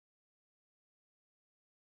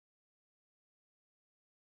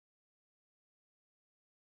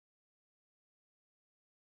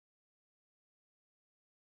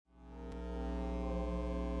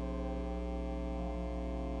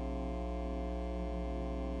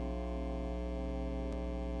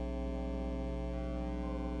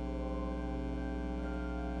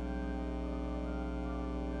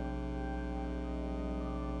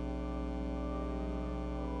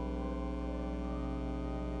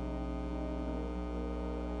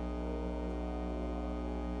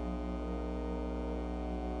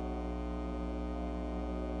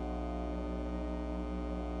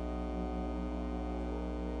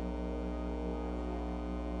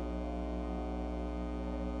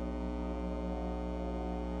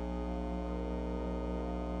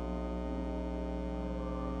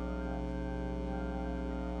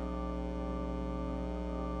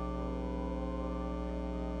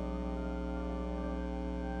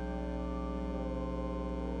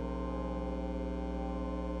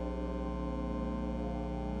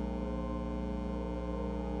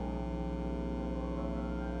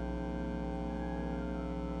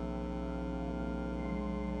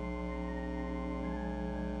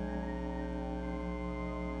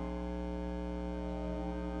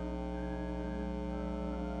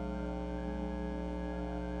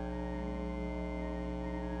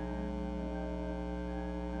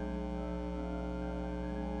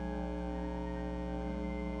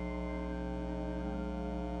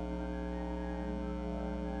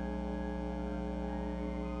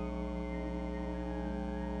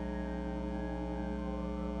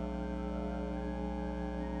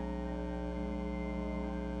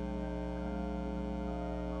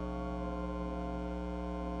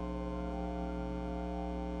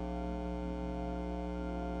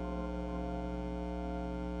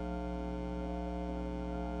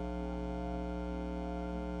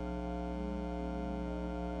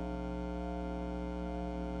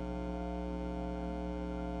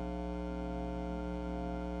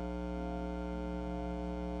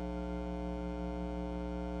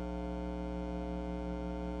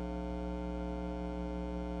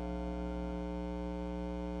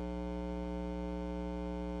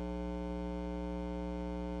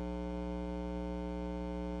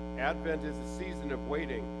Advent is a season of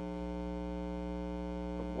waiting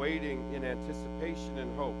in anticipation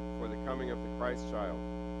and hope for the coming of the Christ child.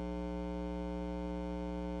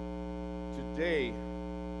 Today,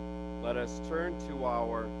 let us turn to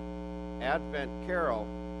our Advent carol,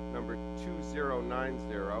 number 2090,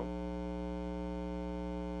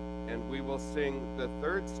 and we will sing the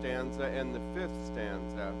third stanza and the fifth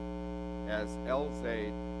stanza as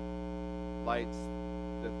Elzaid lights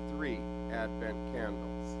the 3 Advent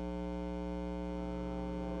candles.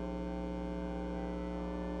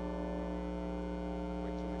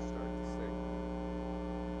 Wait till we start to sing.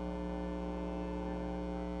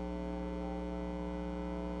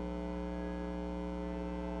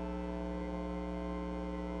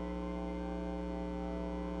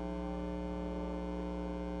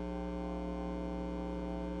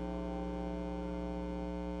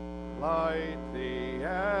 Light the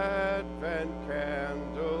Advent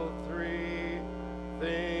candle 3,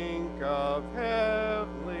 think of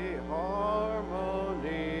heavenly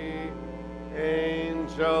harmony,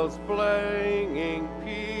 angels playing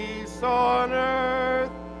peace on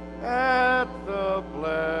earth at the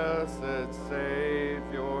blessed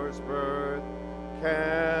Savior's birth.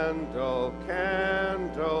 Candle,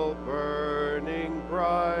 candle burning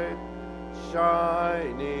bright,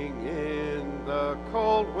 shining in the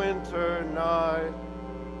cold winter night,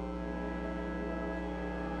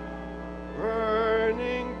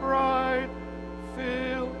 burning bright,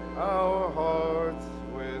 fill our hearts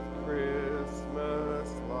with Christmas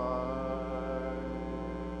light.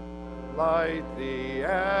 Light the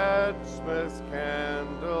Xmas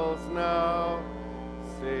candles now,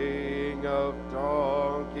 sing of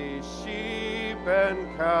donkey, sheep,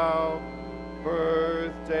 and cow,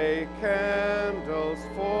 birthday candles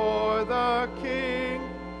for the King,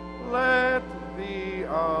 let the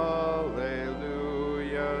alleluias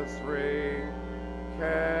ring.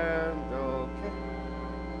 Candle,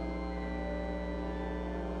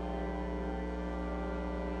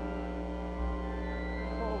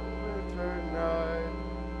 cold winter night,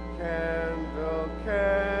 candle,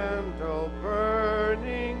 candle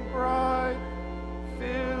burning bright,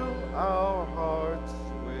 fill our hearts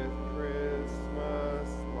with Christmas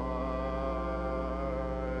light.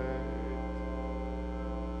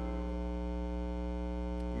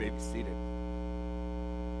 You may be seated.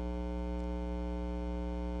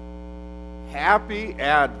 Happy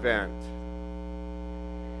Advent.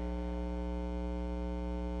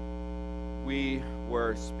 We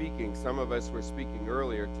were speaking, some of us were speaking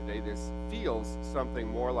earlier today. This feels something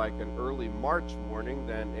more like an early March morning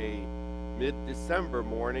than a mid-December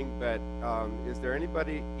morning, but is there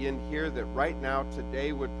anybody in here that right now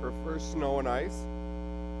today would prefer snow and ice?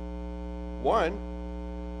 One,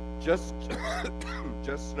 just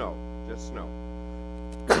just snow.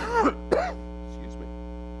 Excuse me.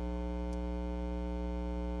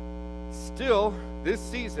 Still, this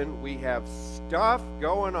season we have stuff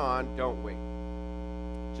going on, don't we?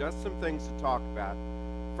 Just some things to talk about.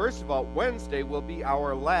 First of all, Wednesday will be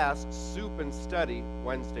our last soup and study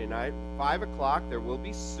Wednesday night. 5 o'clock, there will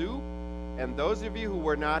be soup. And those of you who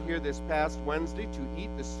were not here this past Wednesday to eat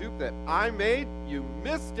the soup that I made, you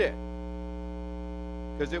missed it.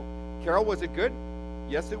 Carol, was it good?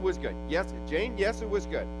 Yes, it was good. Yes, Jane, yes, it was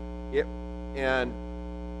good. And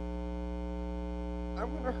I'm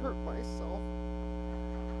going to hurt myself.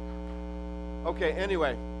 Okay,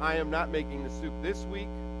 anyway, I am not making the soup this week,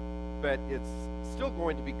 but it's still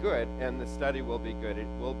going to be good, and the study will be good.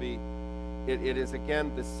 It is,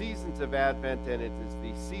 again, the seasons of Advent, and it is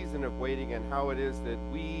the season of waiting, and how it is that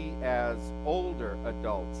we as older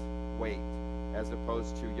adults wait, as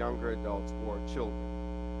opposed to younger adults or children.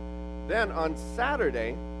 Then on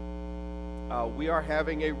Saturday, we are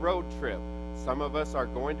having a road trip. Some of us are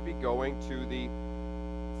going to be going to the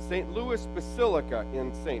St. Louis Basilica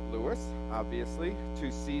in St. Louis, obviously,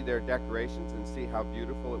 to see their decorations and see how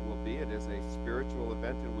beautiful it will be. It is a spiritual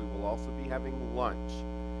event, and we will also be having lunch.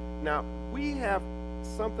 Now, we have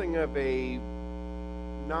something of a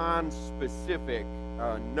non-specific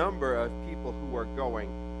number of people who are going.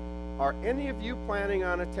 Are any of you planning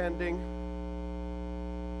on attending?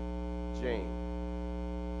 Jane.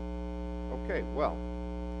 Okay, well,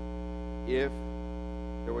 if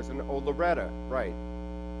there was Loretta, right.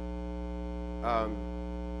 I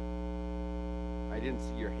didn't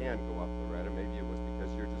see your hand go up, Loretta. Maybe it was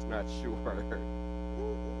because you're just not sure. Okay.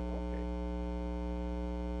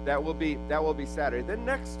 That will be Saturday. Then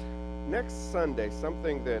next Sunday,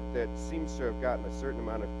 something that seems to have gotten a certain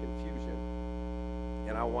amount of confusion,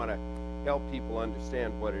 and I want to help people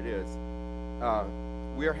understand what it is.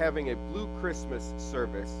 We are having a Blue Christmas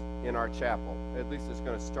service in our chapel. At least it's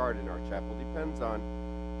going to start in our chapel. Depends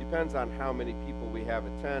depends on how many people we have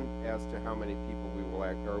attend as to how many people we will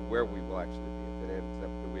or where we will actually be. If it ends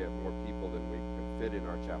up that we have more people than we can fit in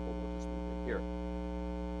our chapel, we'll just move it here.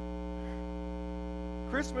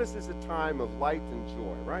 Christmas is a time of light and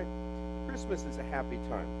joy, right? Christmas is a happy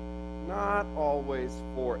time. Not always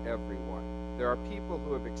for everyone. There are people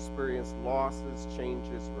who have experienced losses,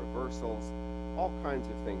 changes, reversals, all kinds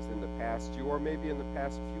of things in the past year or maybe in the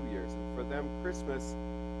past few years. And for them, Christmas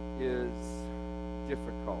is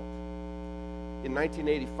difficult. In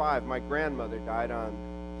 1985, my grandmother died on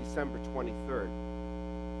December 23rd,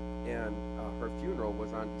 and her funeral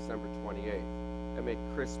was on December 28th. That made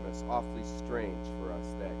Christmas awfully strange for us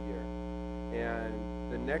that year. And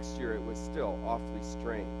the next year, it was still awfully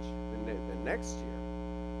strange. The next year,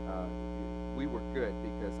 we were good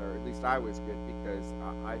because, or at least I was good because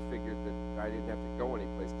I figured that I didn't have to go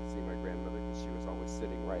anyplace to see my grandmother because she was always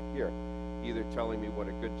sitting right here, either telling me what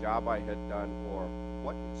a good job I had done or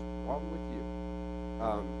what is wrong with you.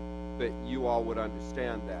 But you all would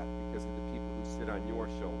understand that because of the people who sit on your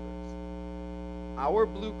shoulders. Our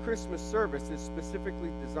Blue Christmas service is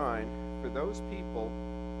specifically designed for those people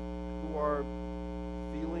who are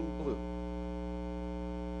feeling blue.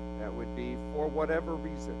 That would be for whatever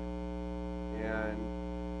reason. And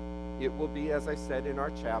it will be, as I said, in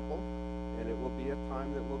our chapel, and it will be a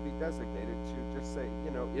time that will be designated to just say,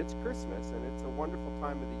 you know, it's Christmas, and it's a wonderful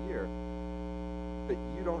time of the year, but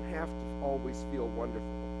you don't have to always feel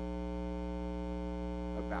wonderful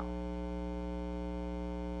about it.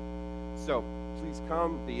 So, please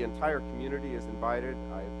come. The entire community is invited.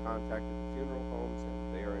 I have contacted the funeral homes,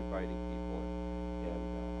 and they are inviting people, and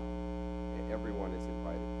everyone is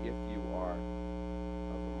invited if you are of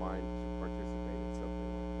a mind to participate in something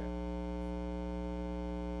like that.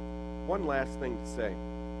 One last thing to say.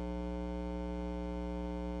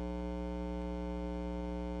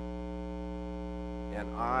 And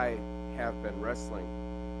I have been wrestling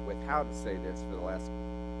with how to say this for the last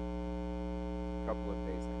couple of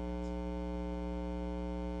days, I guess.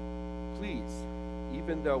 Please,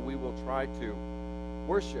 even though we will try to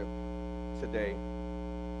worship today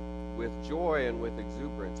with joy and with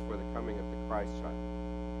exuberance for the coming of the Christ child,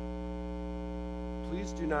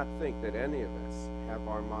 please do not think that any of us have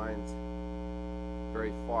our minds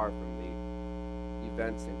very far from the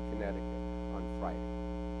events in Connecticut on Friday.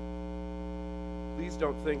 Please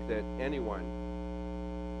don't think that anyone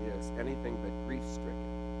is anything but grief-stricken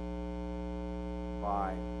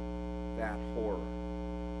by that horror.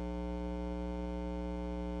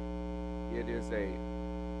 It is a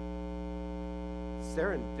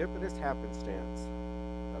serendipitous happenstance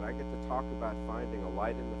that I get to talk about finding a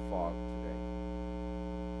light in the fog today,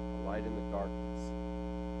 a light in the darkness.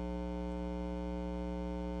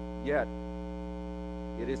 Yet,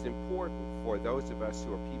 it is important for those of us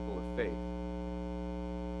who are people of faith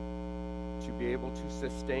to be able to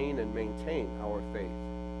sustain and maintain our faith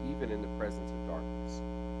even in the presence of darkness.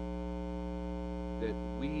 That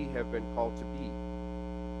we have been called to be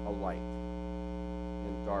a light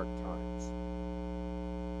in dark times.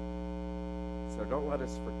 So don't let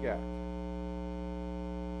us forget.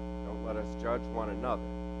 Don't let us judge one another.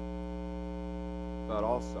 But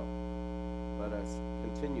also, let us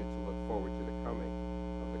continue to look forward to the coming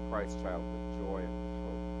of the Christ child with joy and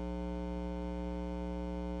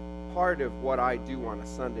hope. Part of what I do on a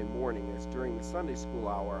Sunday morning is during the Sunday school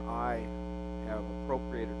hour, I have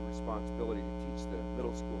appropriated responsibility to teach the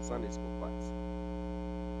middle school Sunday school class.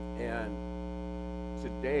 And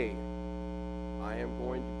today, I am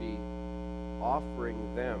going to be offering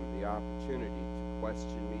them the opportunity to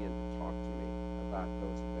question me and to talk to me about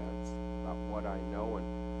those events, about what I know and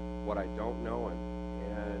what I don't know,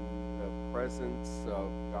 and the presence of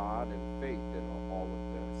God and faith in all of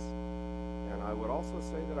this. And I would also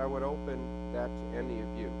say that I would open that to any of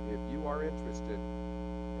you. If you are interested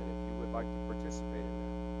and if you would like to participate in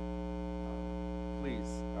that, please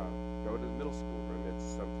go to the middle school room. It's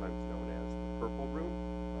sometimes known as the purple room,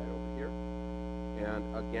 right over here. And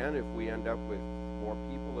again, if we end up with more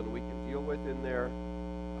people than we can deal with in there,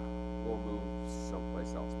 we'll move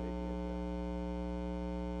someplace else maybe.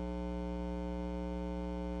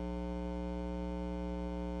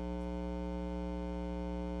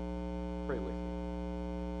 Pray with me.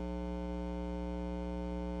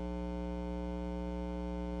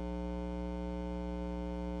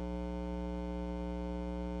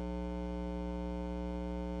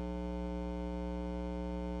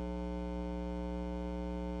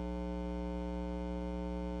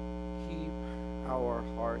 Keep our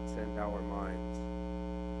hearts and our minds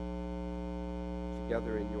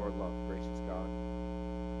together in your love, gracious God.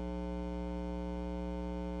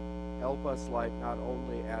 Help us light not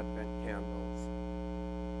only Advent candles,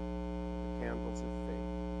 candles of faith.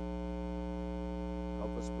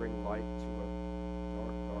 Help us bring light to a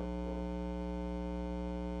dark, dark world.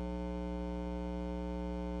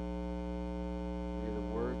 May the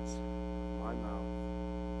words of my mouth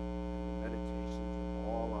and the meditations of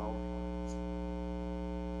all our hearts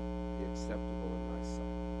be acceptable in thy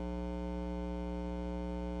sight.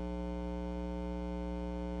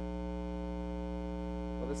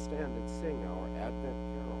 Let us stand and sing our Advent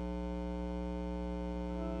carol.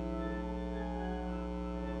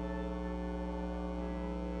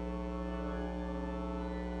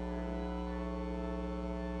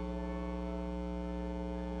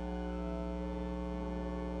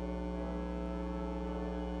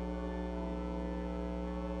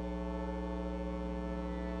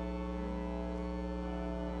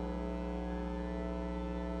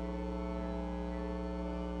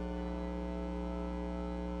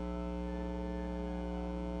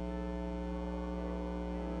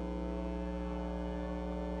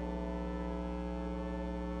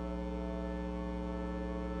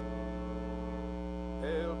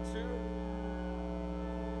 Hail to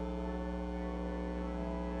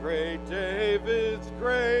great David's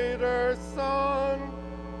greater Son,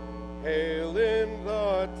 hail in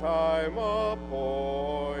the time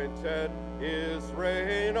appointed, his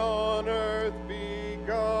reign on earth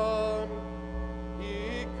begun.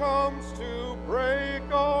 He comes to break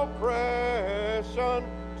oppression,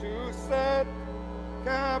 to set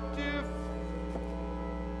captive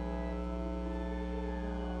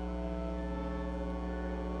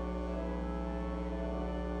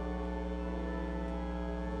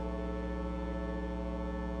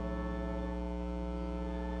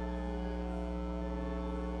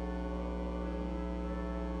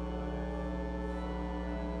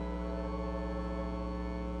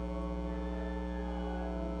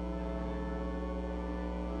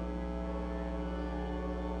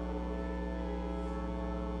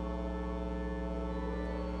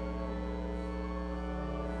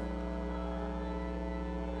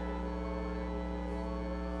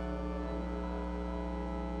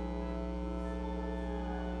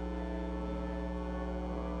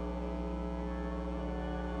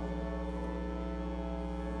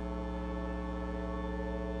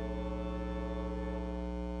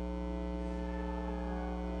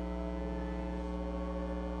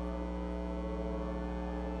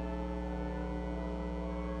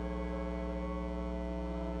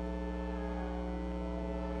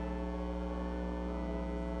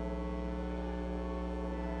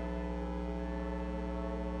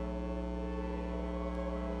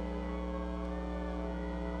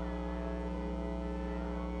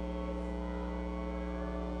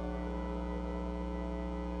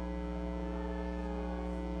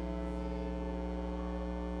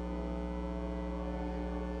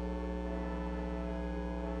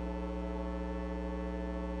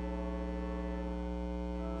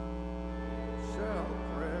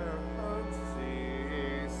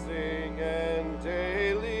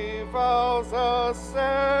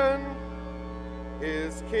ascend,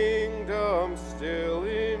 his kingdom still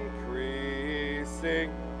increasing,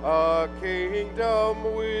 a kingdom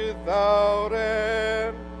without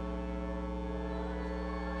end.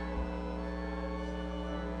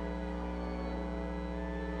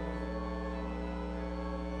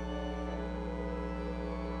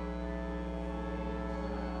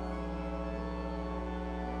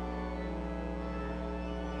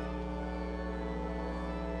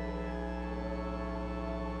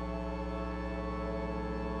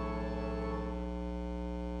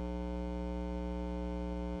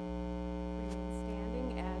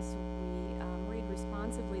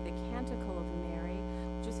 The Canticle of Mary,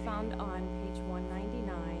 which is found on page 199.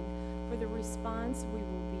 For the response, we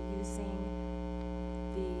will be using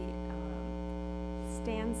the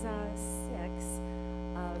stanza 6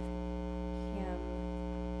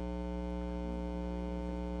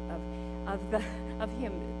 of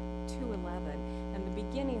hymn 211, and the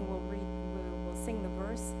beginning we'll sing the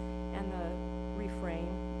verse and the refrain,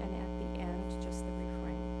 and at the end just the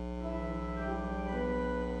refrain.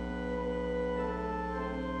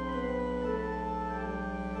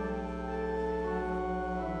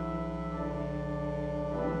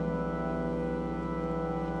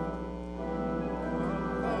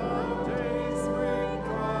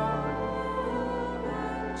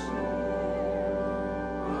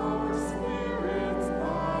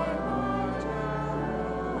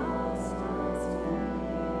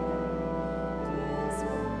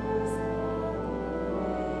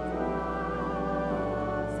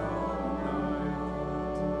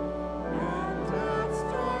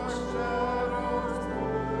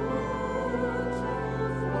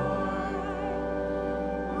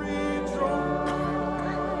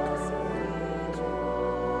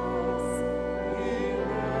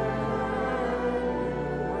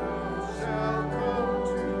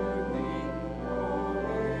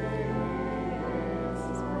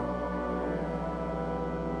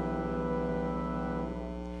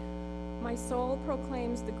 soul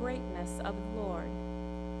proclaims the greatness of the Lord.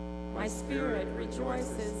 My spirit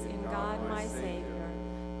rejoices in God my Savior,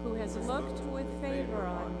 who has looked with favor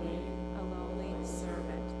on me, a lowly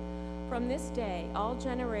servant. From this day all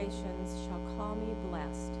generations shall call me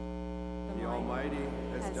blessed. The Almighty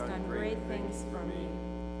has done great things for me,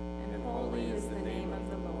 and holy is the name of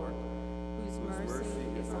the Lord, whose mercy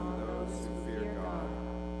is on those who fear God,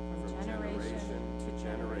 from generation to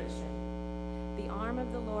generation. The arm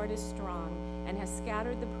of the Lord is strong, and has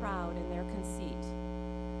scattered the proud in their conceit.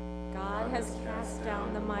 God has cast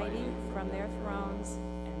down the mighty from their thrones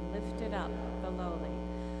and lifted up the lowly.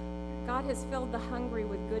 God has filled the hungry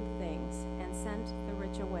with good things and sent the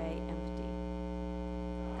rich away empty.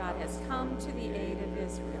 God has come to the aid of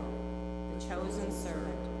Israel, the chosen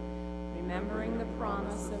servant, remembering the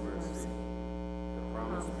promise of mercy, the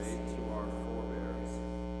promise made to our forebears,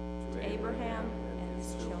 to Abraham and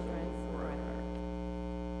his children forever.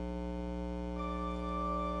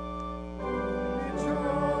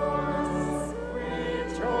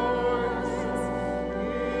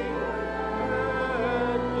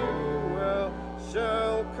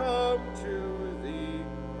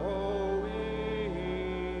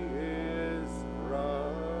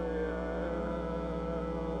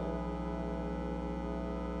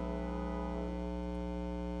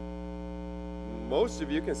 Most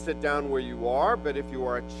of you can sit down where you are, but if you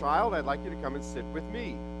are a child, I'd like you to come and sit with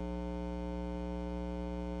me.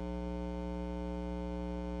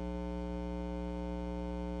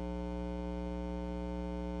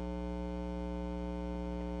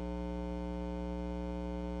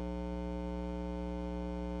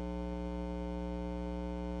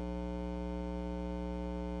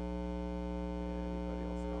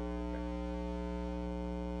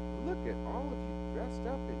 Look at all of you dressed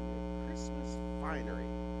up in your Christmas finery.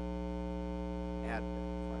 Advent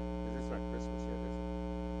finery. Because it's not Christmas yet, is it?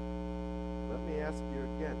 Let me ask you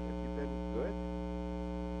again. Have you been good?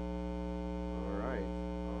 All right.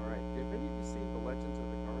 All right. Have any of you seen the Legends of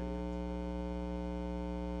the Guardians?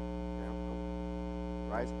 No.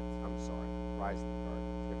 I'm sorry. Rise of the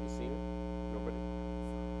Guardians. Have you seen it? Nobody?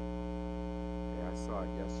 Yeah, I saw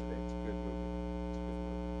it yesterday. It's a good movie.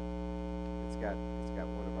 It's a good movie. It's got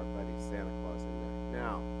one of our buddies, Santa Claus, in there.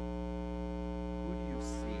 Now, who do you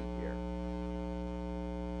see here?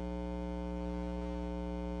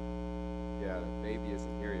 Yeah, the baby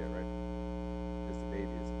isn't here yet, right? Because the baby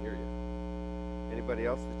isn't here yet. Anybody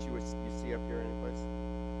else that you see up here anyplace?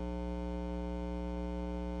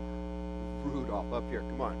 Rudolph, up here.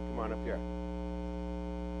 Come on up here.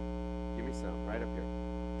 Give me some, right up here.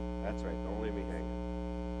 That's right, don't leave me hanging.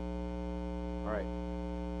 All right,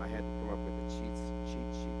 I had to come up with a cheat sheet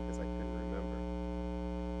because I couldn't remember.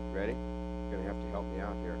 Ready? You're going to have to help me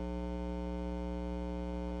out here.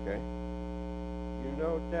 Okay? You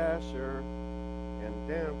know Dasher and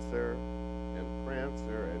Dancer and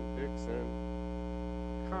Prancer and Vixen,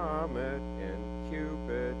 Comet and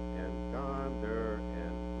Cupid and Donder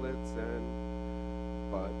and Blitzen.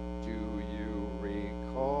 But do you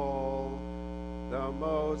recall the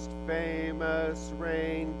most famous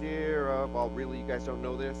reindeer of all? Really, you guys don't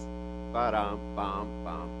know this?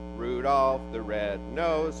 Ba-dum-bum-bum. Rudolph the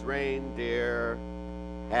red-nosed reindeer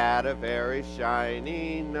had a very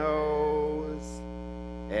shiny nose,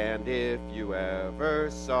 and if you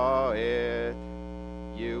ever saw it,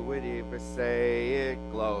 you would even say it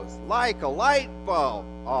glows like a light bulb.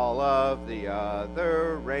 All of the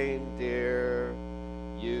other reindeer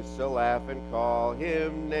used to laugh and call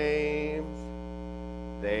him names.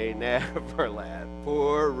 They never let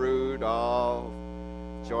poor Rudolph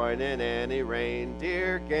join in any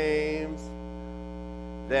reindeer games.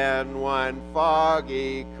 Then one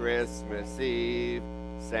foggy Christmas Eve,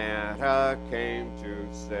 Santa came to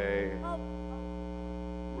say,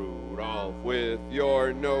 Rudolph, with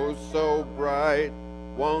your nose so bright,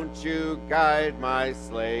 won't you guide my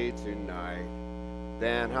sleigh tonight?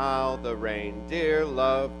 Then how the reindeer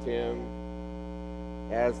loved him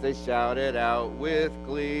as they shouted out with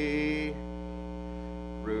glee,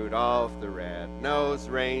 Rudolph the red-nosed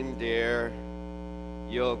reindeer,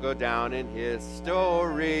 you'll go down in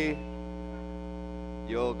history.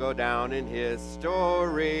 You'll go down in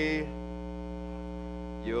history.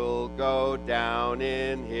 You'll go down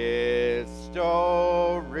in history.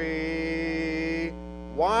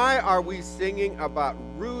 Why are we singing about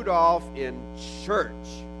Rudolph in church?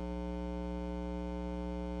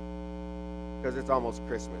 Because it's almost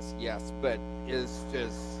Christmas, yes, but is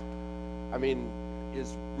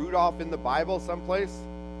Rudolph in the Bible someplace?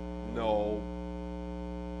 No.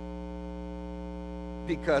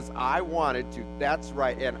 Because I wanted to, that's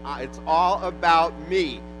right, and it's all about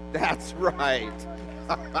me. That's right.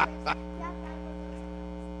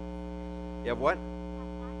 You have what?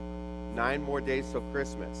 9 more days till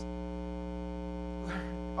Christmas.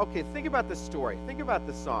 Okay, think about the story. Think about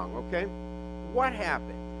the song, okay? What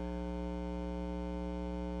happened?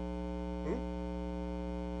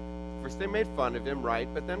 First they made fun of him, right?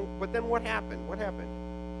 But then what happened? What happened?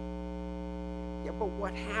 Yeah, but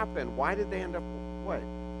what happened? Why did they end up what?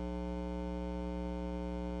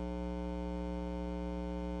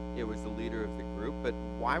 It was the leader of the group, but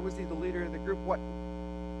why was he the leader of the group? What?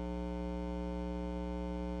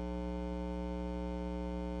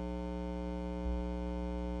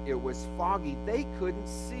 It was foggy. They couldn't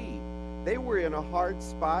see. They were in a hard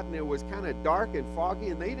spot, and it was kind of dark and foggy,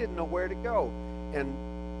 and they didn't know where to go. And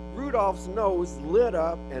Rudolph's nose lit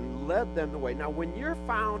up and led them the way. Now, when you're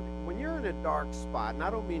in a dark spot, and I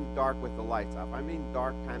don't mean dark with the lights off, I mean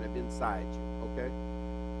dark kind of inside you, okay?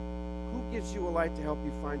 Who gives you a light to help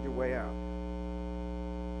you find your way out?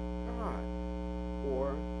 God,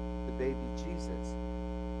 or the baby Jesus.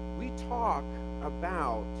 We talk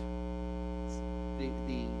about the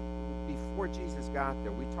before Jesus got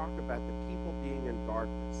there, we talk about the people being in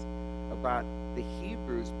darkness, about the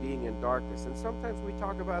Hebrews being in darkness, and sometimes we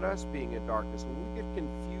talk about us being in darkness. When we get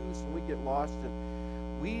confused and we get lost, and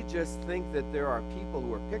we just think that there are people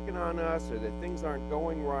who are picking on us, or that things aren't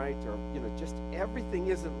going right, or just everything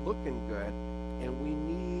isn't looking good, and we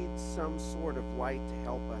need some sort of light to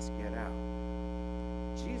help us get out.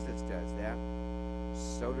 Jesus does that.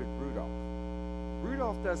 So did Rudolph.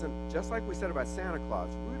 Rudolph doesn't, just like we said about Santa Claus,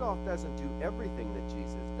 Rudolph doesn't do everything that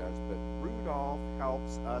Jesus does, but Rudolph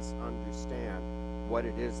helps us understand what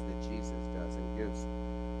it is that Jesus does, and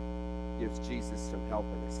gives Jesus some help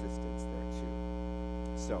and assistance there too.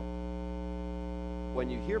 So,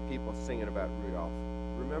 when you hear people singing about Rudolph,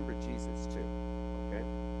 remember Jesus too, okay?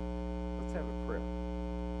 Let's have a prayer.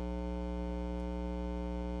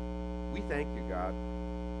 We thank you, God,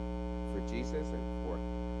 for Jesus and for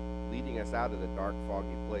leading us out of the dark,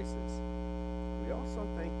 foggy places. We also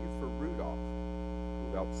thank you for Rudolph,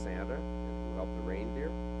 who helped Santa and who helped the reindeer,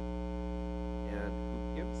 and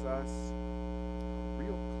who gives us a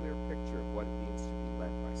real clear picture of what it means to be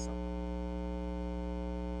led by someone.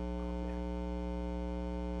 Amen.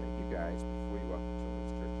 Now, you guys, before you go off to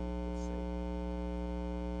Children's Church, we'll sing.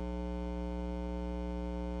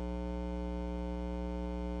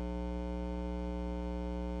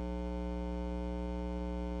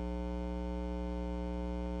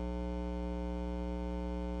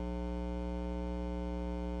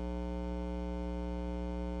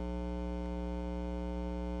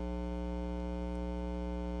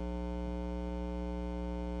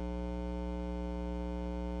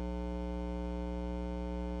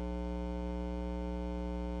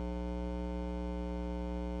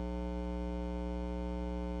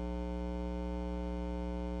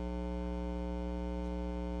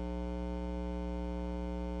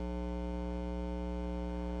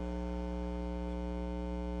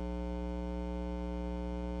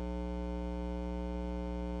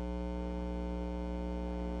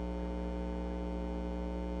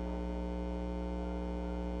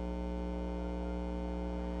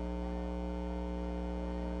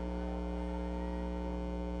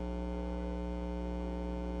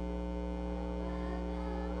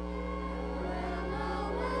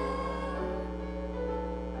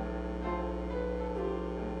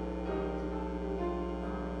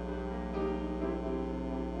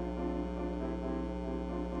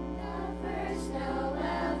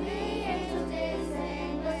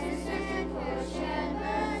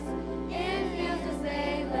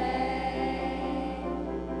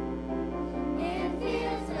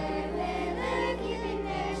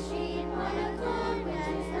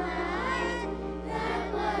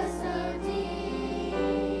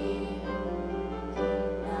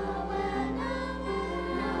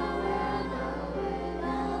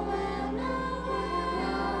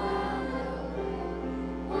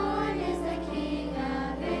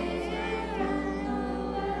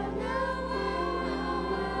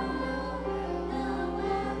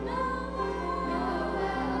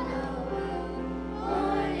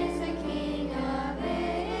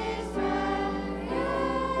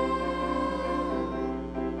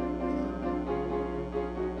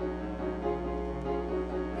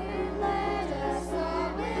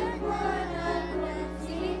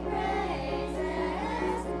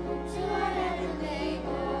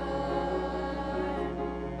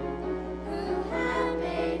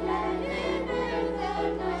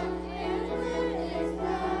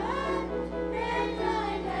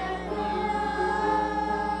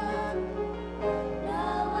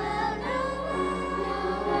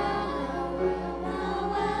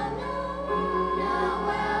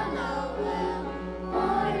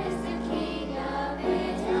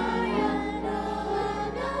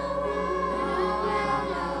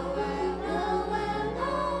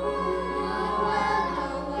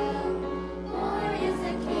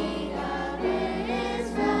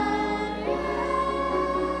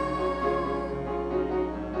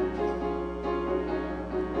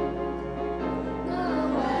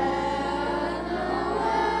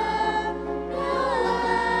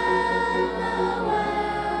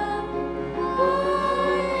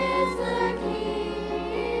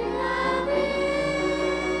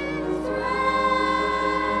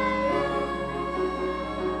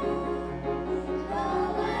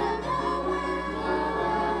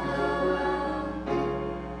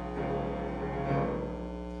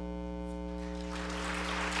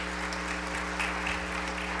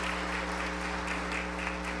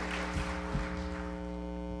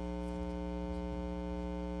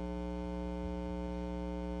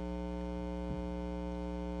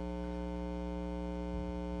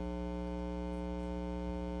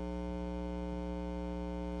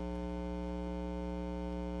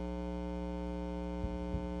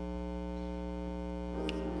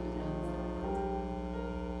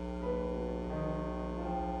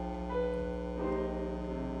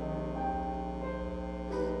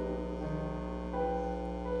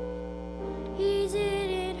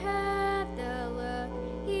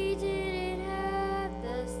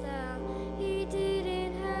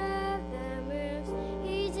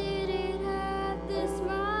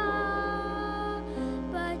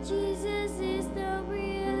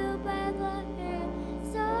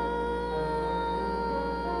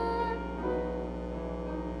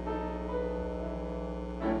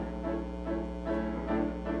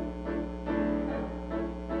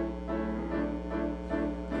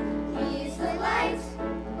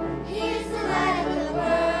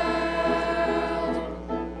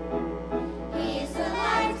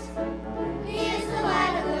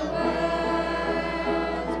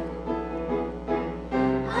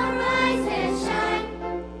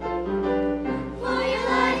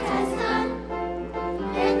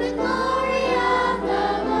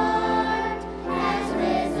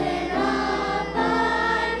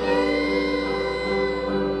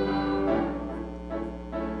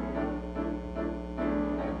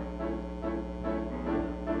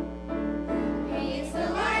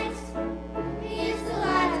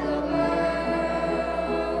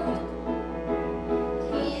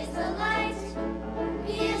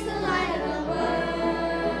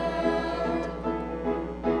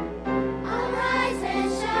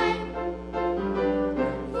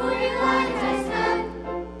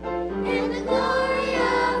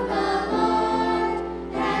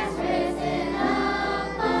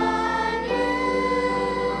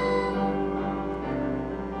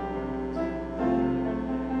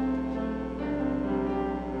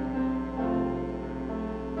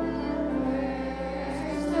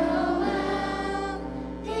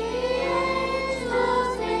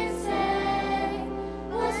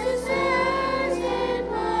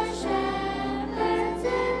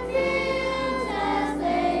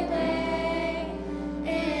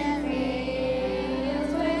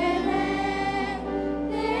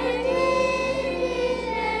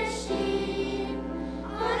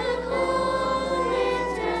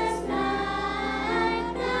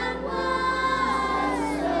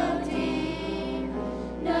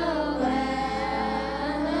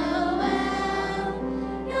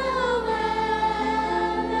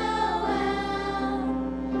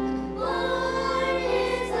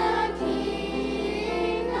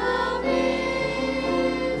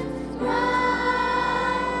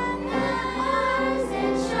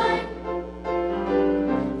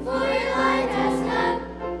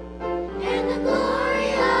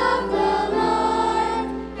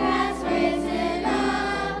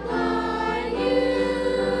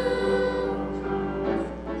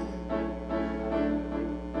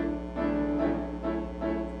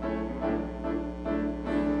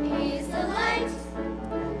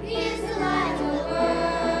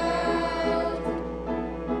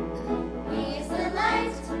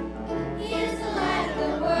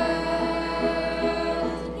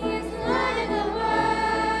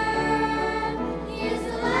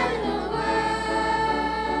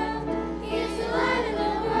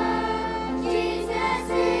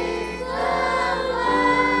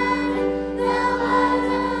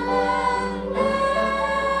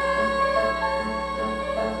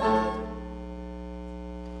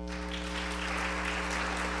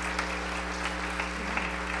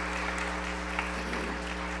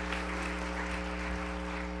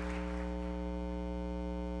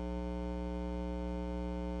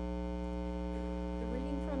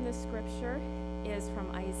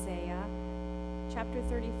 chapter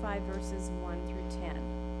 35, verses 1 through 10.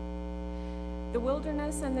 The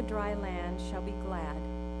wilderness and the dry land shall be glad.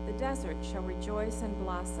 The desert shall rejoice and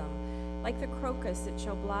blossom. Like the crocus it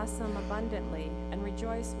shall blossom abundantly and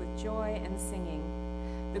rejoice with joy and singing.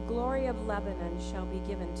 The glory of Lebanon shall be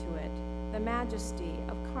given to it, the majesty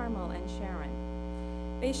of Carmel and Sharon.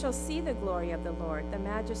 They shall see the glory of the Lord, the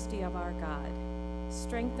majesty of our God.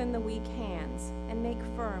 Strengthen the weak hands and make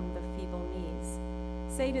firm the feeble knees.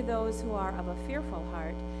 Say to those who are of a fearful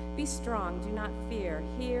heart, be strong, do not fear,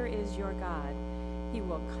 here is your God. He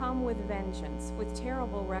will come with vengeance, with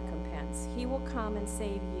terrible recompense. He will come and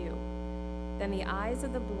save you. Then the eyes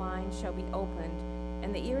of the blind shall be opened,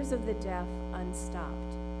 and the ears of the deaf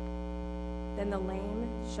unstopped. Then the lame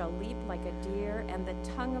shall leap like a deer, and the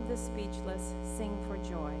tongue of the speechless sing for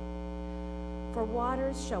joy. For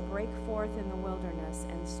waters shall break forth in the wilderness,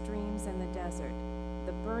 and streams in the desert.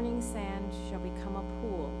 The burning sand shall become a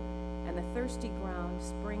pool, and the thirsty ground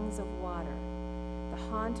springs of water. The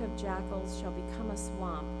haunt of jackals shall become a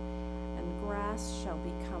swamp, and grass shall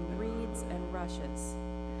become reeds and rushes.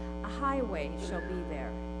 A highway shall be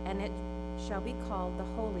there, and it shall be called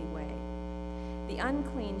the Holy Way. The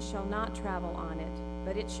unclean shall not travel on it,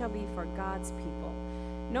 but it shall be for God's people.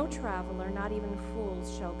 No traveler, not even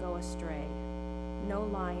fools, shall go astray. No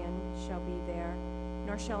lion shall be there,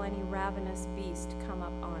 nor shall any ravenous beast come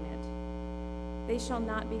up on it. They shall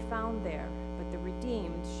not be found there, but the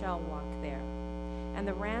redeemed shall walk there. And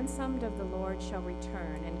the ransomed of the Lord shall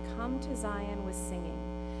return and come to Zion with singing.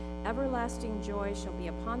 Everlasting joy shall be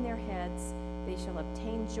upon their heads. They shall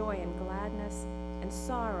obtain joy and gladness, and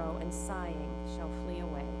sorrow and sighing shall flee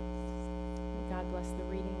away. May God bless the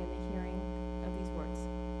reading and the hearing of these words.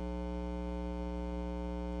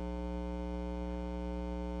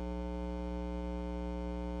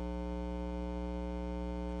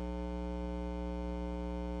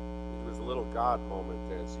 It was a little God moment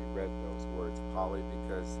as you read those words, Polly,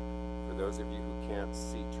 because for those of you who can't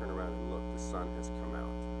see, turn around and look. The sun has come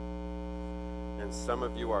out. And some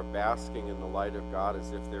of you are basking in the light of God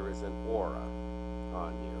as if there is an aura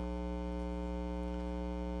on you.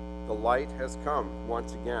 The light has come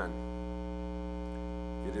once again.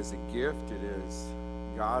 It is a gift. It is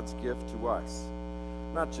God's gift to us.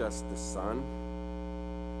 Not just the sun,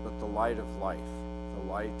 but the light of life,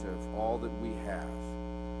 the light of all that we have.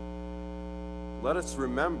 Let us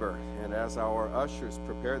remember, and as our ushers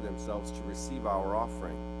prepare themselves to receive our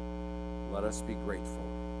offering, let us be grateful.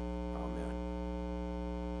 Amen.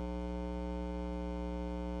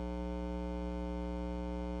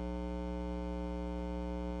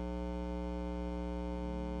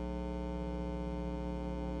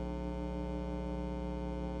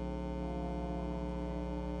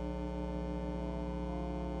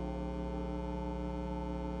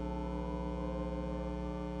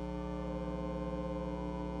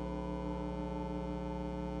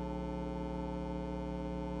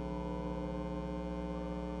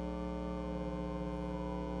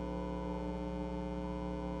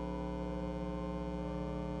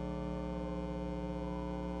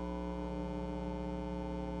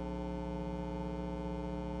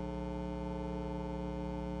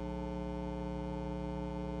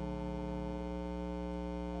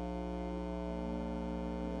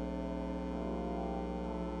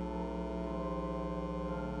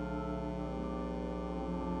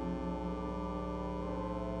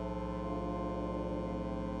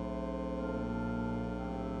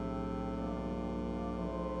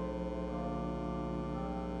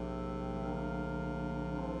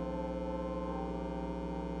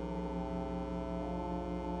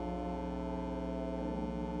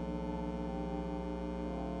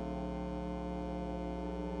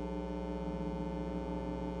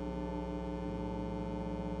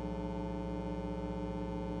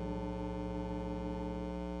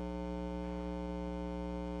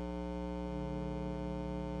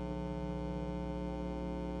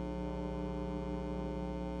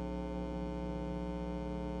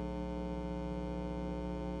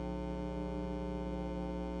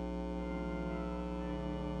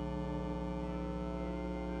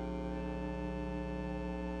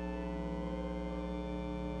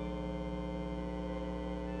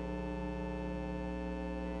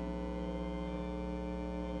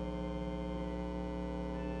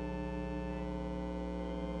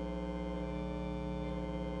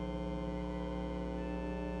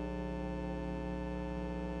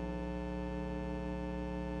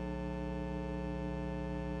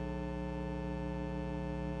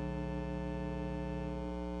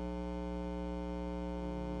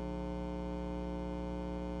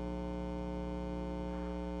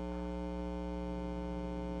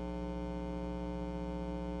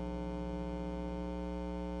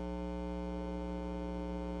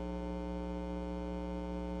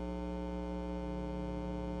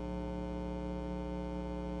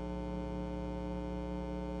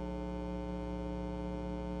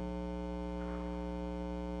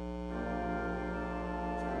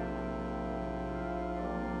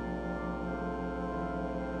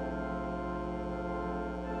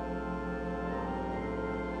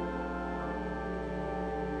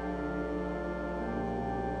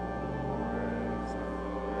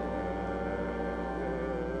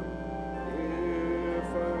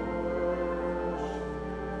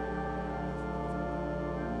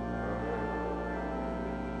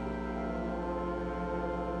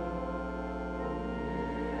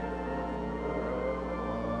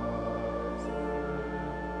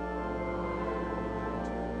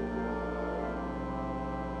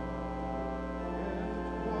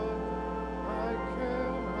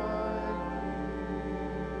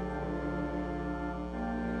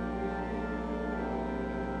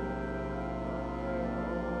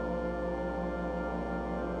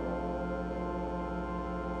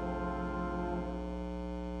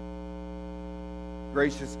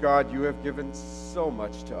 Gracious God, you have given so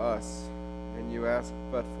much to us, and you ask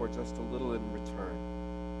but for just a little in return.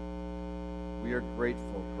 We are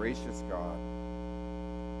grateful, gracious God.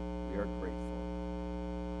 We are grateful.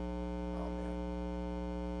 Amen.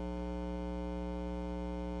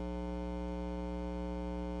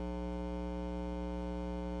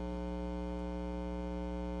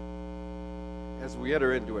 As we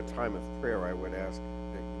enter into a time of prayer, I would ask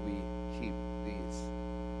that we keep these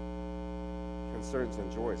concerns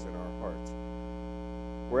and joys in our hearts.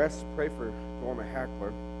 We're asked to pray for Norma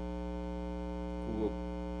Hackler, who will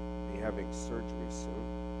be having surgery soon.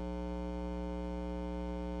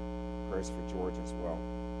 Prayers for George as well.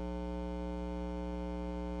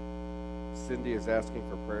 Cindy is asking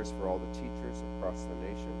for prayers for all the teachers across the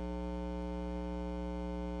nation.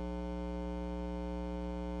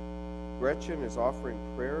 Gretchen is offering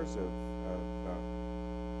prayers of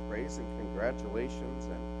praise and congratulations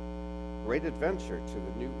and great adventure to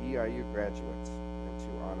the new EIU graduates, and to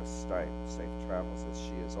Anna Stipe, safe travels as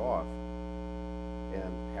she is off.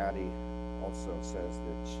 And Patty also says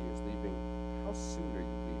that she is leaving. How soon are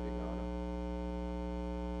you leaving, Anna?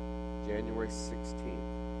 January 16th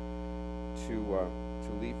to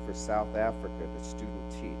leave for South Africa to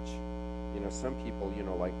student teach. You know, some people,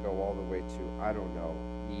 like go all the way to, I don't know,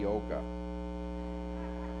 yoga.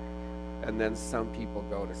 And then some people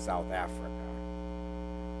go to South Africa.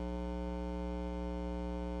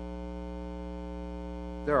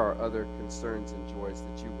 There are other concerns and joys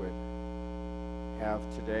that you would have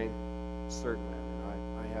today, certainly.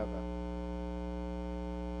 I have a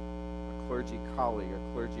clergy colleague, a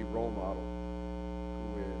clergy role model,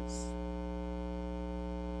 who is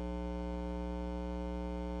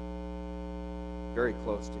very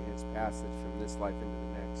close to his passage from this life into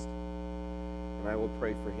the next. And I will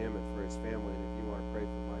pray for him and for his family. And if you want to pray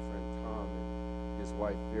for my friend Tom and his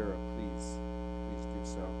wife Vera, please do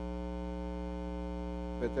so.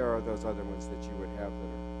 But there are those other ones that you would have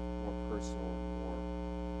that are more personal and more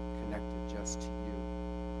connected just to you.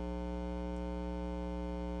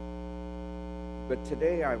 But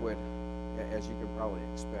today I would, as you can probably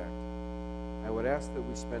expect, I would ask that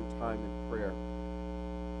we spend time in prayer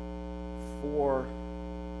for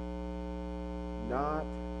not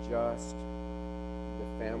just the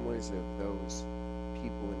families of those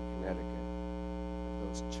people in Connecticut,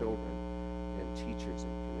 those children and teachers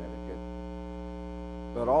in Connecticut,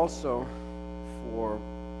 but also for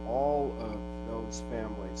all of those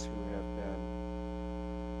families who have been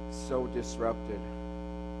so disrupted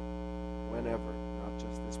whenever, not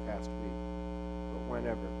just this past week, but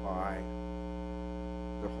whenever, by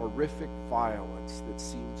the horrific violence that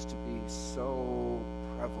seems to be so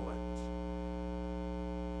prevalent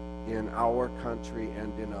in our country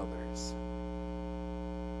and in others.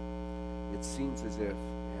 It seems as if,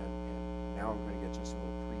 and now I'm going to get just a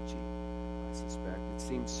little preachy, I suspect, it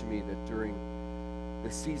seems to me that during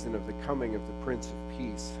the season of the coming of the Prince of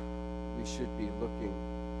Peace, we should be looking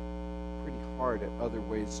pretty hard at other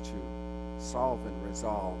ways to solve and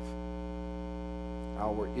resolve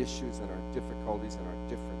our issues and our difficulties and our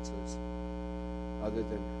differences, other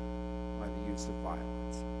than by the use of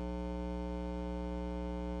violence.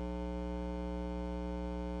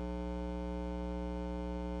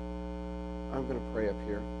 I'm going to pray up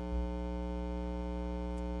here,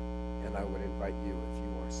 and I would invite you, if you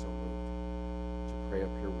are so moved, to pray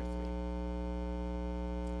up here with me.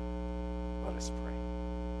 Let us pray.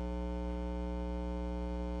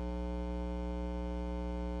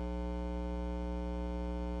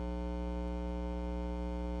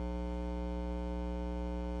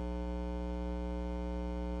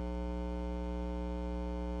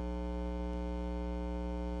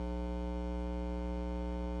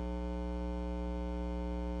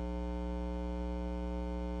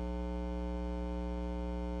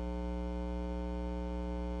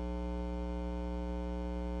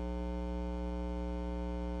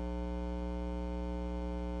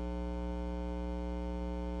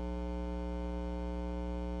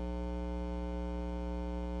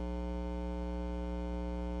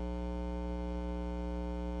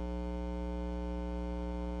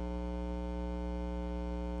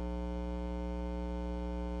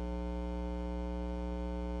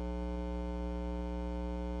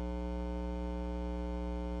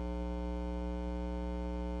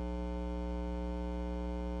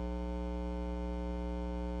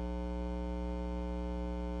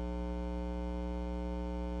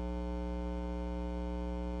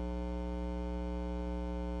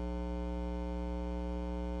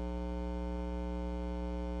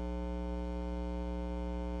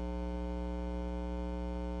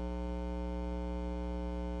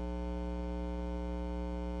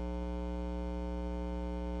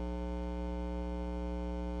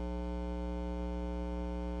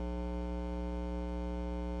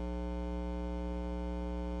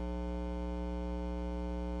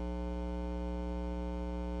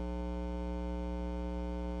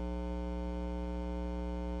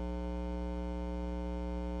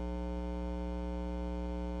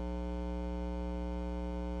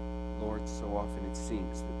 often it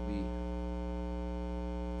seems that we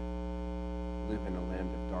live in a land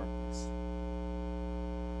of darkness,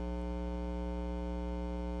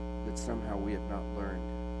 that somehow we have not learned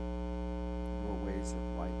your ways of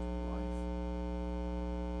light and life.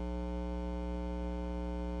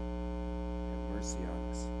 Have mercy on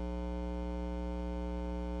us.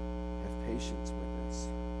 Have patience with us.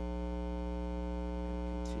 And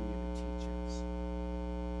continue to teach us.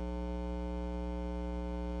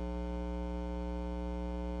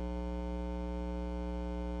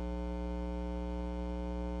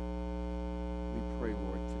 We pray,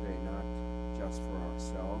 Lord, today, not just for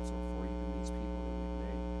ourselves or for even these people that we've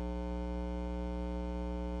named,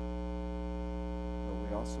 but we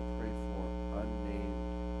also pray for unnamed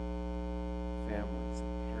families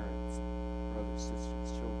and parents and brothers, sisters,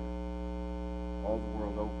 children, all the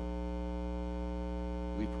world over.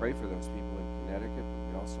 We pray for those people in Connecticut, but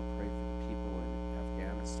we also pray for the people in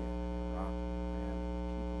Afghanistan and Iraq and Iran, and the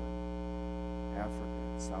people in Africa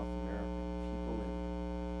and South America, the people in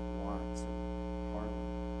Watts and Harlem,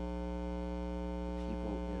 the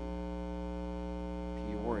people in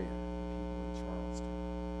Peoria, the people in Charleston.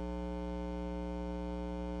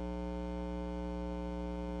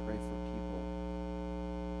 We pray for people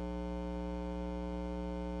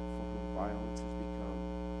for whom violence has become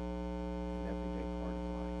an everyday part of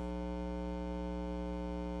life.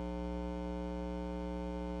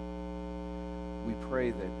 We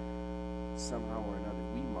pray that somehow or another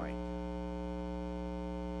we might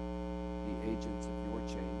be agents of your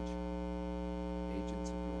change, agents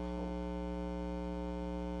of your hope,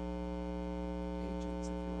 agents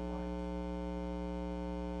of your life.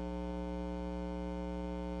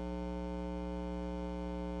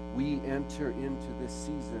 We enter into this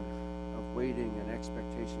season of waiting and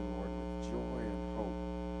expectation, Lord, with joy and hope.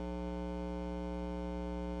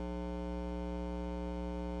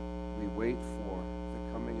 We wait for the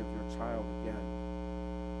coming of your child again,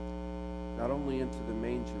 not only into the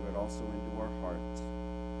manger, but also into our hearts.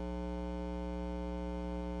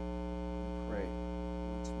 We pray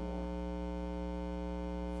once more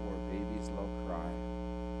for a baby's low cry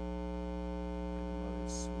and a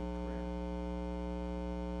mother's sweet prayer.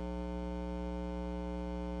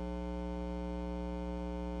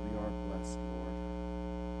 We are blessed, Lord.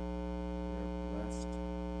 We are blessed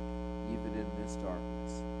even in this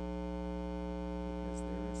darkness, because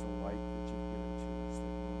there is a light that you've given to us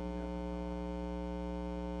that will never go out.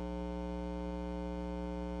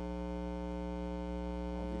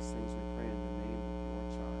 All these things we pray in the name of your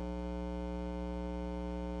child.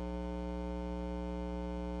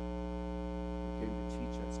 You came to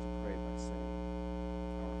teach us to pray by saying,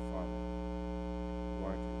 Our Father,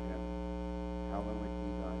 who art in heaven, hallowed be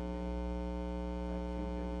thy name. Thy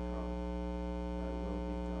kingdom come, thy will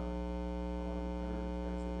be done, on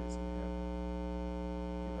earth as it is in heaven.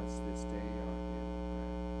 Give us this day our daily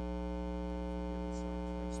bread, and forgive us our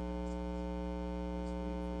trespasses, as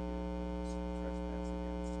we forgive those who trespass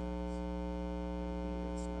against us. And lead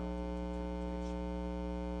us not into temptation,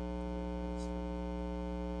 but deliver us from evil.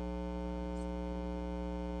 Thine is the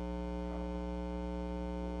kingdom, power, and glory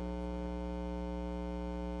forever.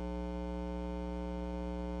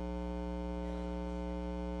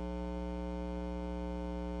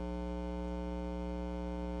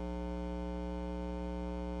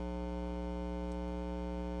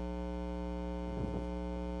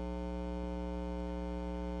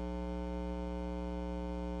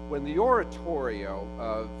 When the oratorio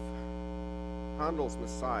of Handel's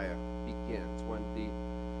Messiah begins, when the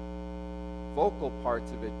vocal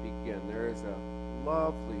parts of it begin, there is a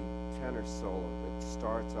lovely tenor solo that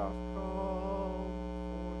starts off, "Come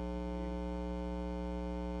forth ye."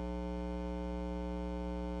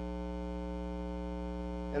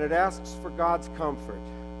 And it asks for God's comfort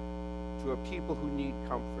to a people who need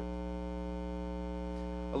comfort.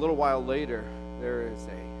 A little while later, there is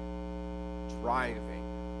a driving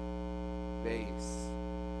bass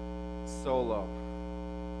solo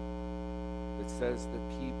that says the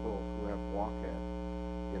people who have walked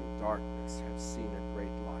in darkness have seen a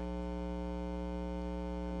great light.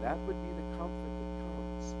 And that would be the comfort that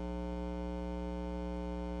comes.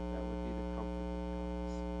 That would be the comfort that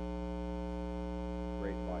comes.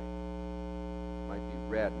 Great light. It might be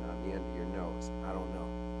red and on the end of your nose. I don't know.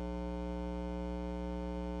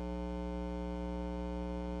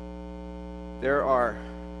 There are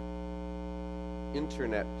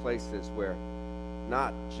internet places where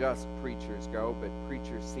not just preachers go, but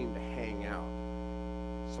preachers seem to hang out.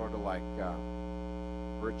 Sort of like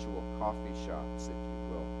virtual coffee shops, if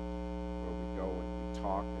you will, where we go and we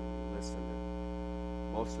talk and we listen.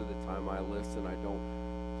 And most of the time I listen, I don't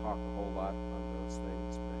talk a whole lot on those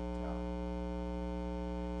things, but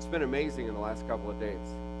been amazing in the last couple of days.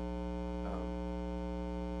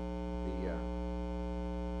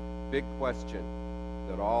 The big question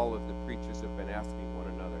that all of the preachers have been asking one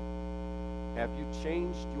another: have you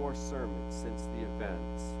changed your sermon since the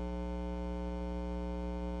events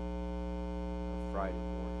of Friday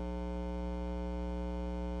morning?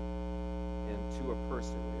 And to a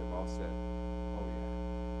person, we have all said, oh yeah.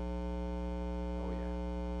 Oh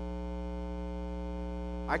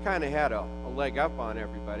yeah. I kind of had a leg up on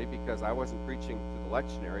everybody because I wasn't preaching to the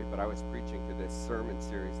lectionary, but I was preaching to this sermon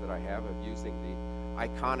series that I have of using the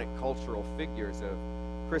iconic cultural figures of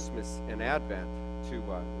Christmas and Advent to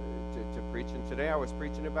preach. And today I was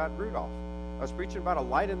preaching about Rudolph. I was preaching about a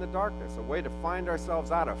light in the darkness, a way to find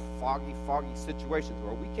ourselves out of foggy situations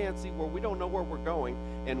where we can't see, where we don't know where we're going,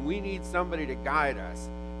 and we need somebody to guide us.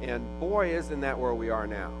 And boy, isn't that where we are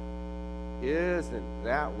now. Isn't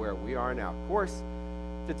that where we are now? Of course,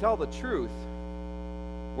 to tell the truth,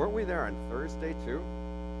 weren't we there on Thursday too?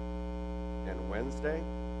 And Wednesday?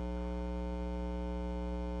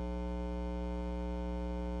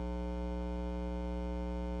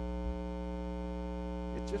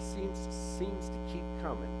 It just seems to keep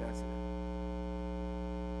coming, doesn't it?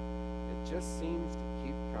 It just seems to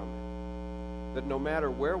keep coming. That no matter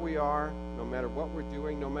where we are, no matter what we're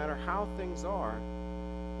doing, no matter how things are,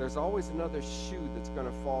 there's always another shoe that's going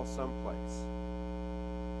to fall someplace.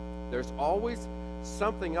 There's always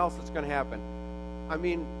something else that's going to happen. I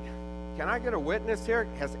mean, can I get a witness here?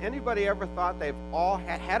 Has anybody ever thought they've all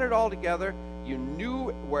had it all together? You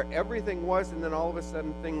knew where everything was, and then all of a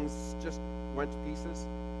sudden things just went to pieces?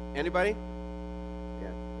 Anybody?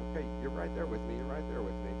 Yeah. Okay, you're right there with me. You're right there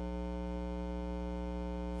with me.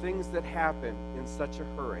 Things that happen in such a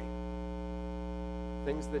hurry.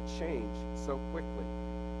 Things that change so quickly.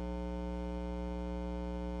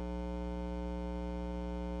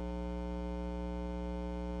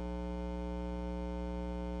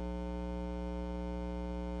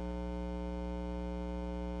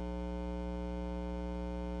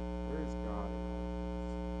 Where is God in all of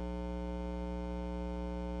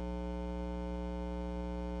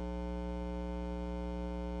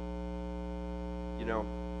this? You know,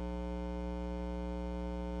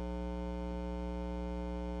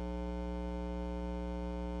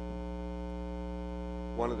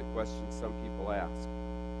 one of the questions some people ask is,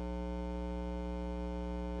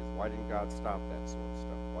 why didn't God stop that sort of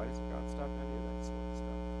stuff? Why doesn't God stop any of that sort of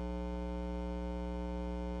stuff?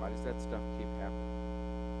 Why does that stuff keep happening?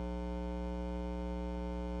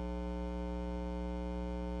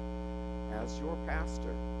 As your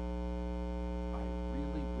pastor, I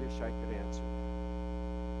really wish I could answer that.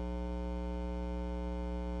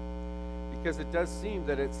 Because it does seem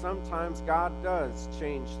that sometimes God does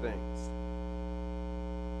change things.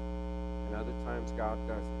 And other times God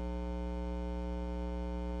doesn't.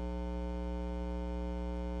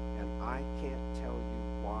 And I can't tell you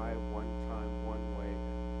why one time one way and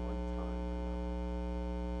one time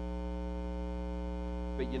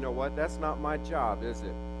another. But you know what? That's not my job, is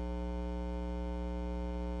it?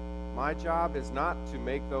 My job is not to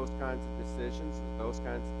make those kinds of decisions, those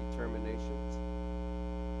kinds of determinations.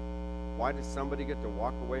 Why does somebody get to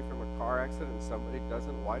walk away from a car accident and somebody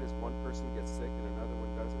doesn't? Why does one person get sick and another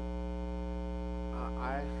one doesn't?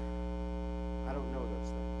 I don't know those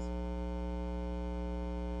things.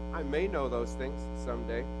 I may know those things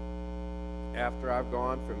someday. After I've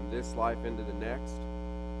gone from this life into the next,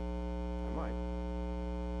 I might.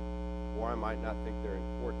 Or I might not think they're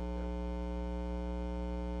important then.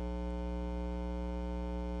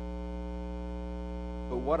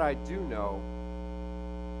 But what I do know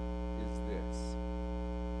is this.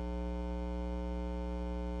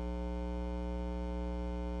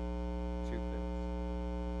 Two things.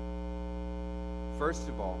 First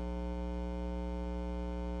of all,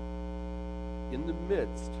 in the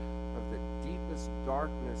midst of the deepest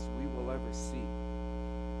darkness we will ever see,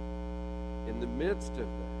 in the midst of the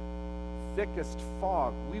thickest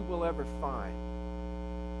fog we will ever find,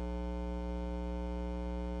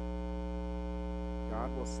 God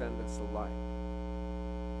will send us a light.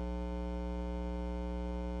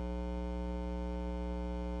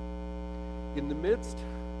 In the midst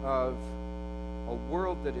of a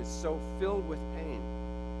world that is so filled with pain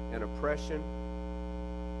and oppression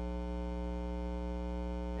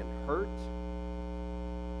and hurt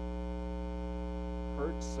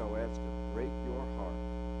so as to break your heart,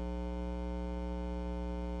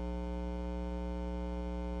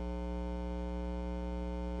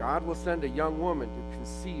 God will send a young woman to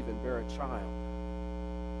conceive and bear a child.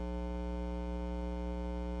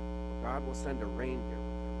 God will send a reindeer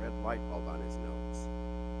with a red light bulb on his nose.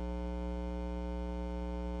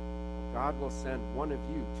 God will send one of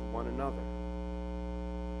you to one another.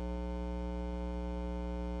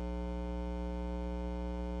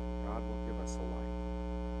 God will give us a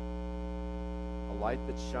light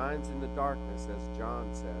that shines in the darkness, as John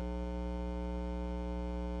said,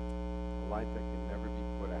 a light that can never be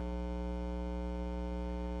put out.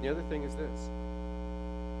 The other thing is this.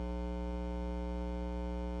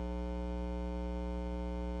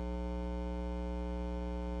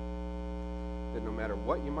 That no matter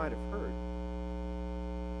what you might have heard,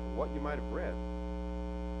 or what you might have read,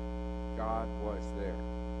 God was there.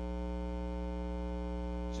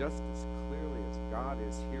 Just as clearly as God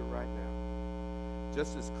is here right now.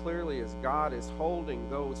 Just as clearly as God is holding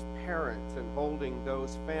those parents and holding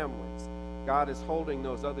those families. God is holding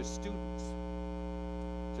those other students.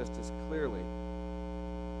 Just as clearly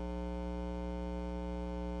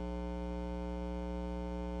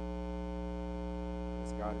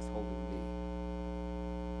as God is holding me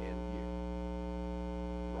and you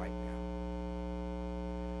right now.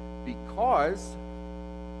 Because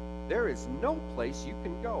there is no place you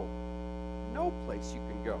can go. No place you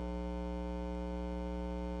can go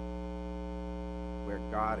where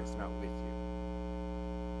God is not with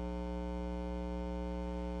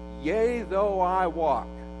you. Yea, though I walk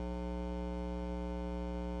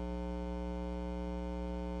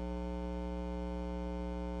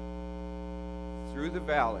through the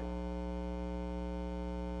valley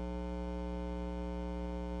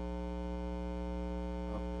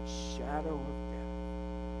of the shadow of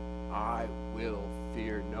death, I will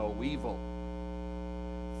fear no evil,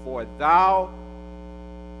 for thou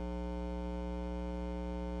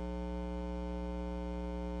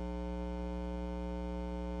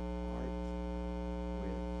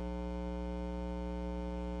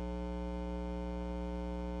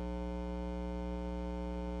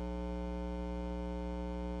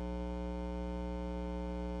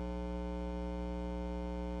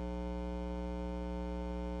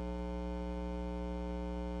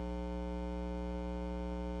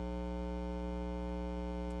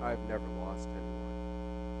I've never lost anyone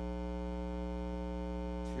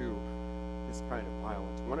to this kind of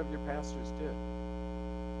violence. One of your pastors did. The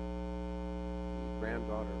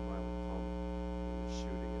granddaughter of Miley Coleman was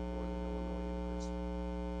shooting at Northern Illinois University.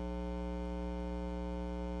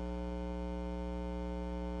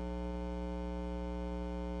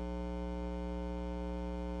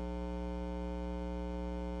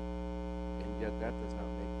 And yet that does not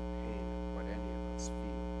make the pain of what any of us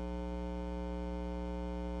feel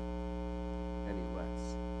any less.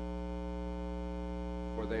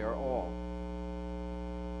 For they are all,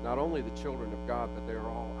 not only the children of God, but they are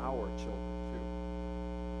all our children too.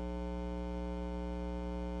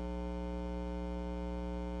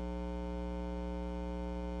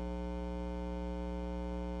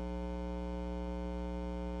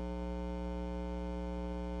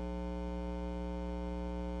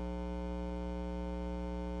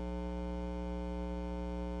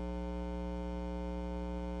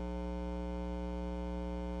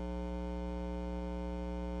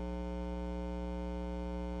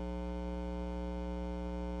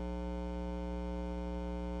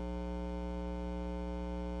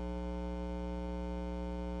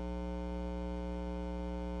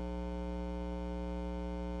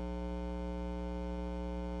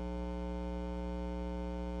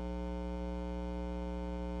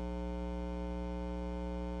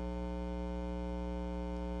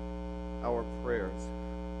 Our prayers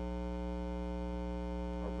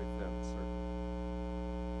are with them, certainly.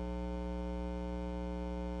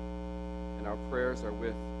 And our prayers are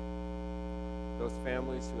with those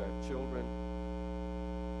families who have children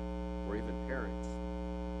or even parents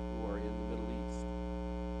who are in the Middle East.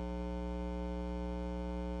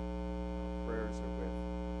 Our prayers are with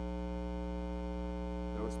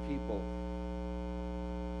those people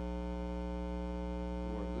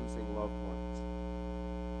who are losing loved ones.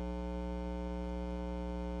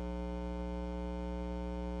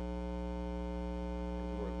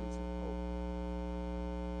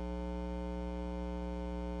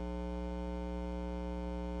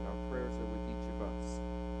 Prayers are with each of us,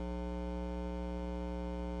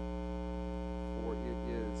 for it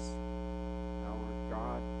is our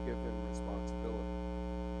God-given responsibility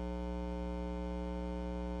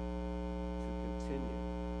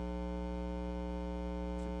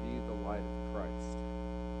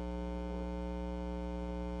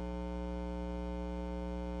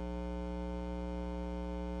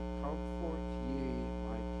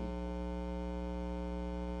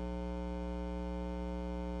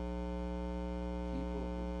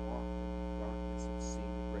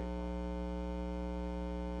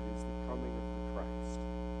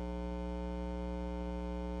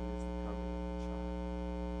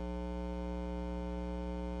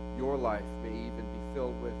life may even be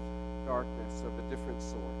filled with darkness of a different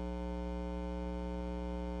sort,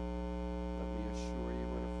 let me assure you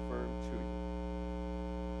and affirm to you,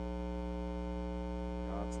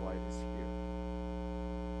 God's light is here.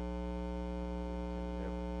 It can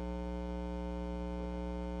never.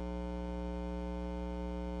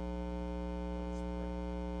 Let's pray.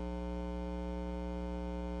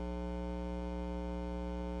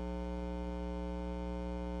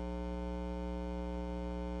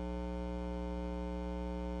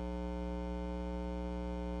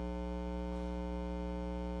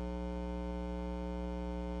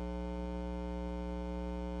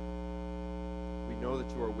 We know that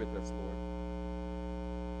you are with us, Lord.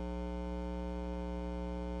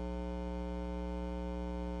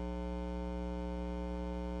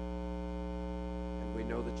 And we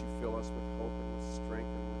know that you fill us with hope and with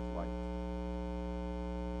strength and with light.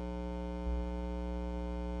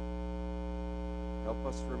 Help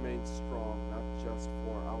us remain strong, not just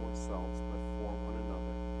for ourselves, but for one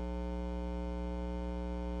another.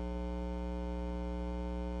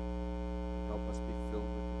 Help us be filled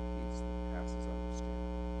with the peace that passes understanding.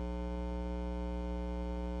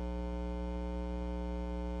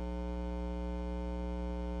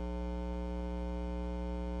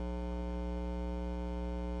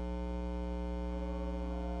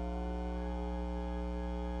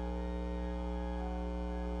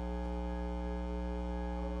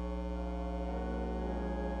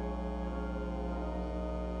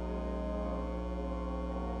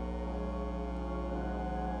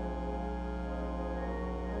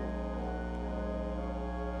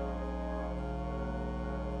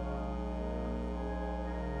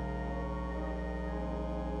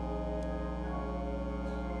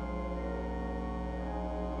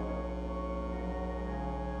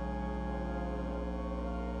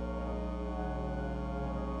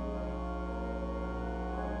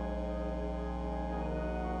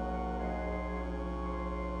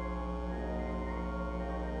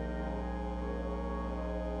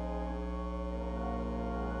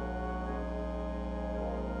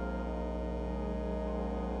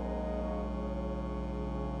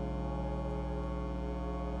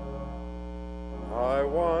 I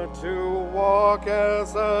want to walk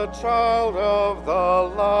as a child of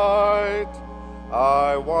the light.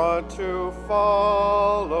 I want to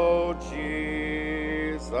follow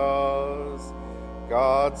Jesus.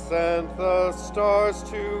 God sent the stars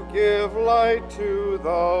to give light to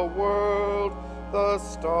the world. The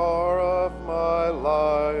star of my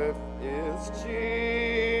life is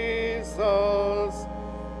Jesus.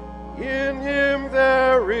 In him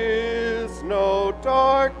there is no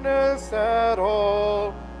darkness at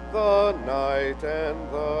all. The night and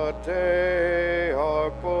the day are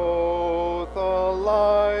both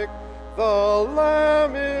alike. The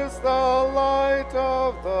Lamb is the light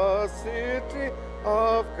of the city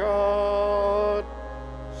of God.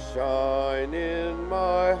 Shine in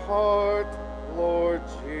my heart, Lord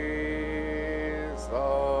Jesus.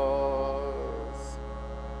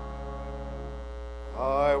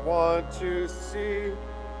 I want to see.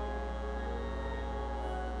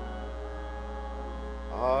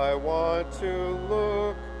 I want to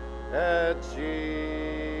look at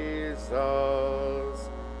Jesus.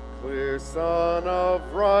 Clear Sun of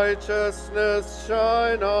righteousness,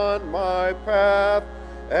 shine on my path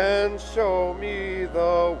and show me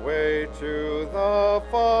the way to the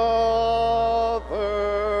Father.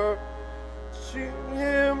 In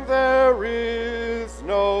him there is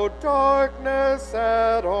no darkness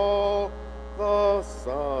at all. The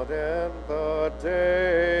sun and the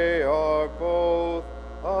day are both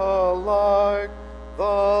alike. The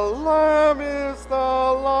Lamb is the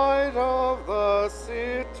light of the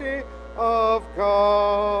city of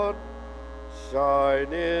God.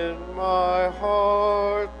 Shine in my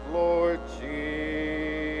heart, Lord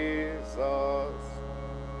Jesus.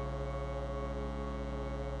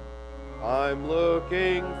 I'm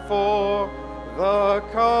looking for the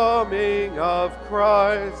coming of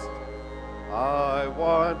Christ. I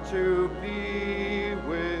want to be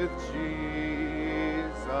with Jesus.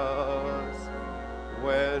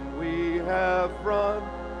 When we have run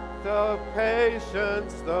the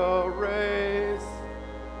patience, the race,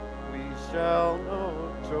 we shall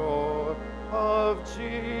know joy of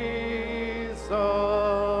Jesus.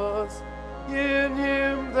 In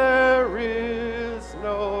him there is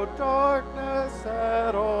no darkness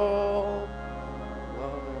at all.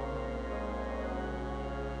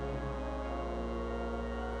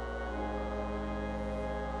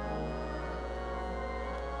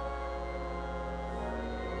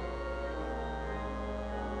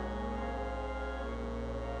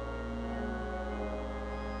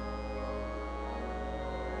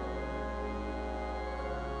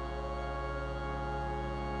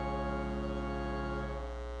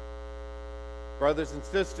 Brothers and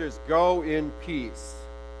sisters, go in peace,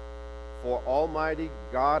 for Almighty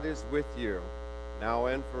God is with you, now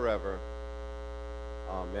and forever.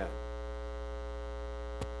 Amen.